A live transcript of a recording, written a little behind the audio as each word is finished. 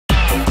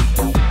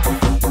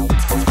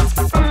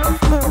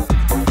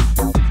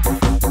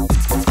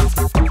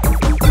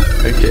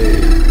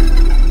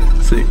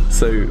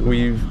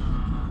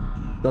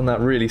done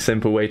that really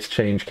simple way to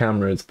change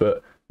cameras,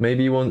 but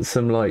maybe you want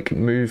some like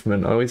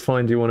movement. I always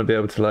find you want to be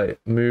able to like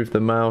move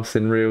the mouse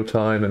in real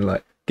time and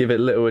like give it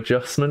little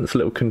adjustments,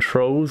 little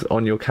controls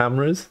on your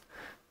cameras.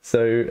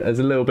 So there's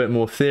a little bit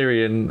more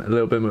theory and a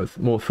little bit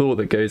more thought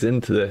that goes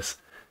into this.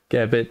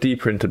 Get a bit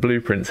deeper into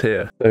blueprints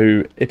here.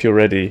 So if you're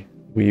ready,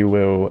 we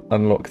will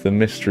unlock the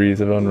mysteries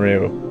of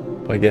Unreal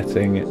by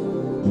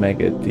getting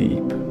mega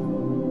deep.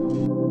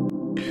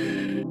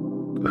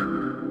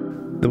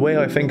 The way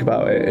I think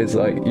about it is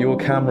like your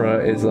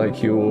camera is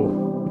like your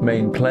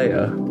main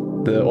player.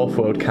 The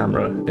off-world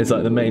camera is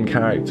like the main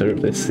character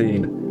of this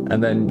scene,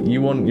 and then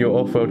you want your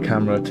off-world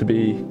camera to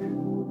be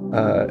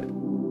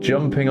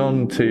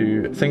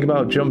think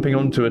about jumping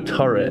onto a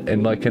turret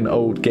in like an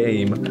old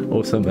game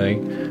or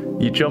something.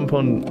 You jump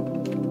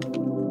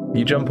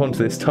onto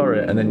this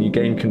turret and then you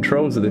gain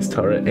controls of this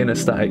turret in a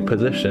static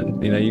position.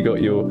 You know, you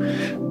got your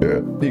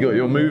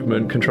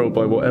movement controlled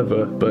by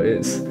whatever, but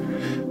it's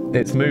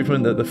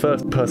movement that the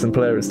first person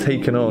player has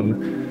taken on.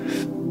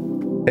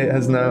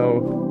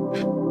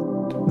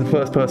 The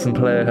first person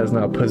player has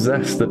now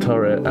possessed the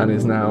turret and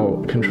is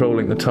now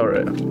controlling the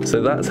turret.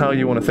 So that's how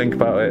you want to think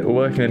about it. We're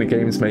working in a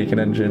games making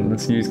engine.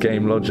 Let's use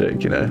game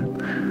logic, you know.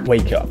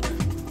 Wake up.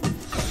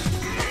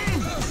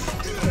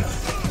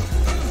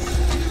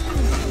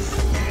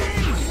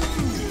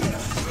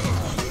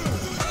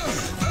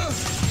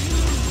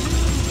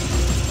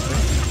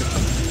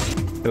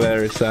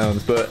 Hilarious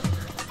sounds, but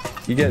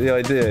you get the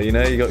idea, you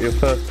know. You got your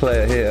first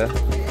player here.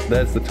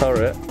 There's the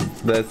turret.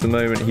 There's the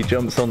moment he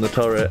jumps on the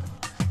turret.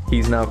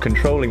 He's now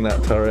controlling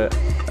that turret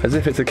as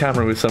if it's a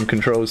camera with some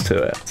controls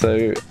to it.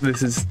 So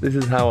this is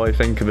how I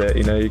think of it.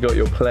 You know, you got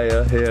your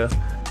player here.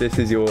 This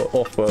is your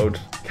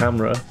off-world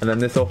camera, and then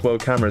this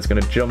off-world camera is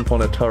going to jump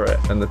on a turret,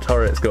 and the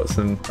turret's got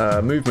some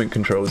movement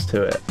controls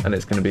to it, and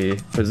it's going to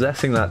be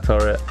possessing that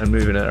turret and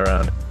moving it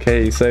around.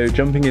 Okay, so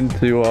jumping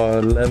into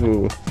our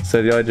level.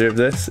 So the idea of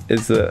this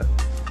is that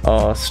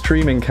our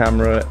streaming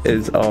camera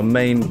is our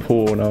main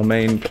pawn, our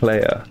main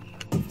player.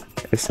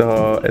 It's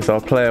our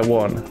player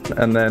one,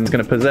 and then it's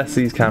going to possess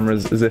these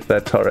cameras as if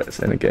they're turrets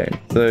in a game.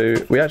 So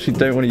we actually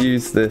don't want to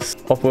use this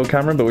off-world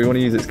camera, but we want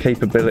to use its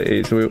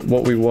capabilities. So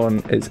what we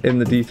want is in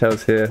the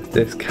details here,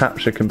 this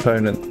capture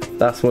component.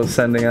 That's what's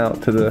sending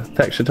out to the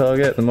texture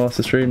target, the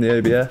master stream, the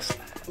OBS.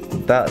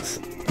 That's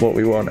what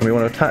we want, and we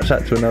want to attach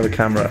that to another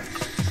camera.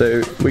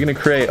 So we're going to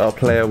create our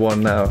player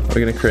one now.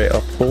 We're going to create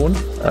our pawn,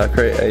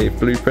 create a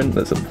blueprint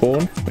that's a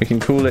pawn. We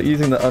can call it,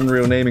 using the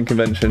Unreal naming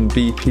convention,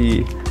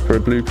 BP for a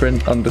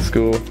blueprint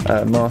underscore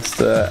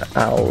master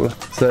owl.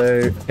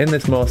 So in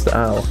this master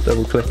owl,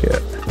 double click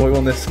it. What we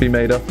want this to be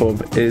made up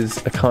of is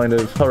a kind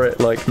of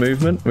turret-like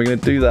movement. We're going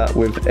to do that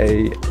with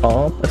a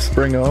arm, a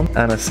spring arm,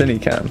 and a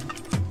cine cam.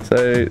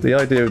 So the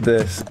idea of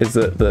this is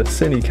that the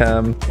cine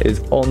cam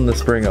is on the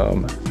spring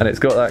arm, and it's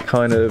got that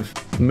kind of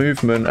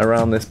movement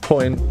around this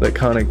point that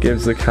kind of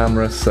gives the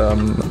camera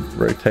some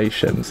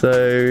rotation.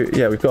 So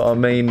yeah, we've got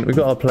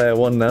our player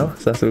one now,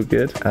 so that's all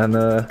good, and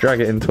drag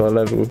it into our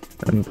level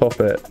and pop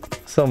it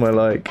somewhere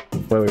like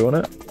where we want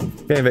it.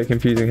 Getting a bit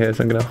confusing here,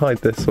 so I'm going to hide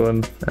this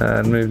one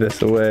and move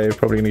this away.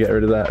 Probably going to get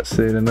rid of that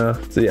soon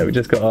enough. So yeah, we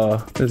just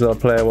got this is our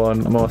player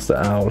one, master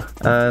owl,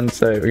 and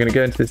so we're going to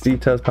go into this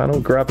details panel,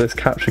 grab this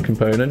capture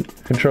component,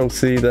 Control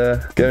C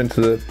there, go into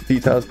the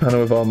details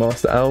panel of our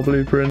master owl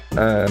blueprint,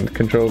 and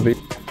Control V.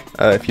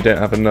 If you don't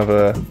have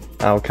another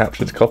owl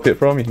capture to copy it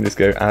from, you can just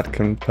go add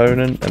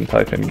component and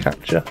type in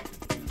capture.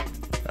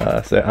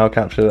 So owl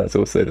capture, that's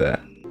also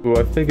there. Well,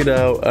 I figured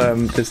out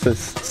just a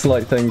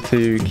slight thing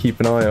to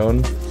keep an eye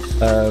on.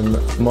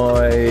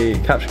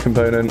 My capture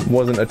component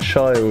wasn't a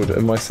child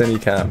of my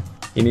cine cam.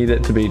 You need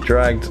it to be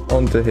dragged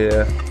onto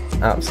here,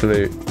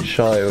 absolute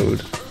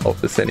child of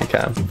the cine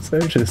cam. So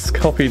just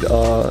copied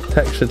our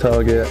texture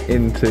target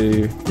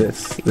into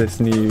this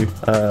new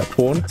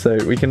pawn. So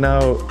we can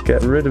now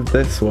get rid of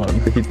this one.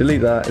 If you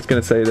delete that, it's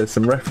going to say there's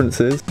some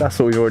references. That's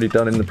what we've already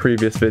done in the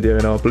previous video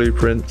in our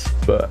blueprints.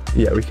 But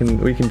yeah, we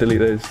can delete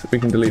those. We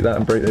can delete that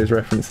and break those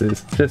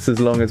references, just as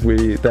long as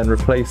we then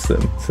replace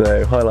them.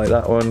 So highlight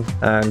that one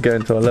and go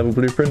into our level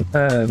blueprint.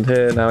 And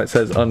here now it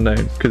says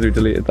unknown because we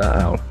deleted that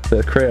owl.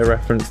 So create a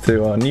reference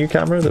to our new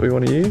camera that we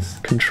want to use.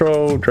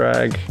 Control,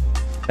 drag.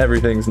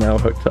 Everything's now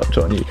hooked up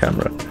to our new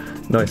camera.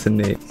 Nice and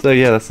neat. So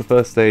yeah, that's the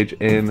first stage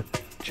in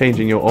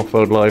changing your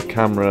offworldlive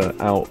camera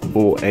out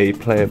for a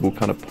playable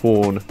kind of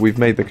pawn. We've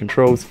made the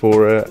controls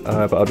for it,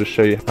 but I'll just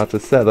show you how to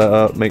set that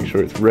up, make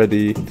sure it's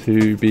ready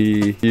to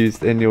be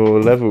used in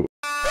your level.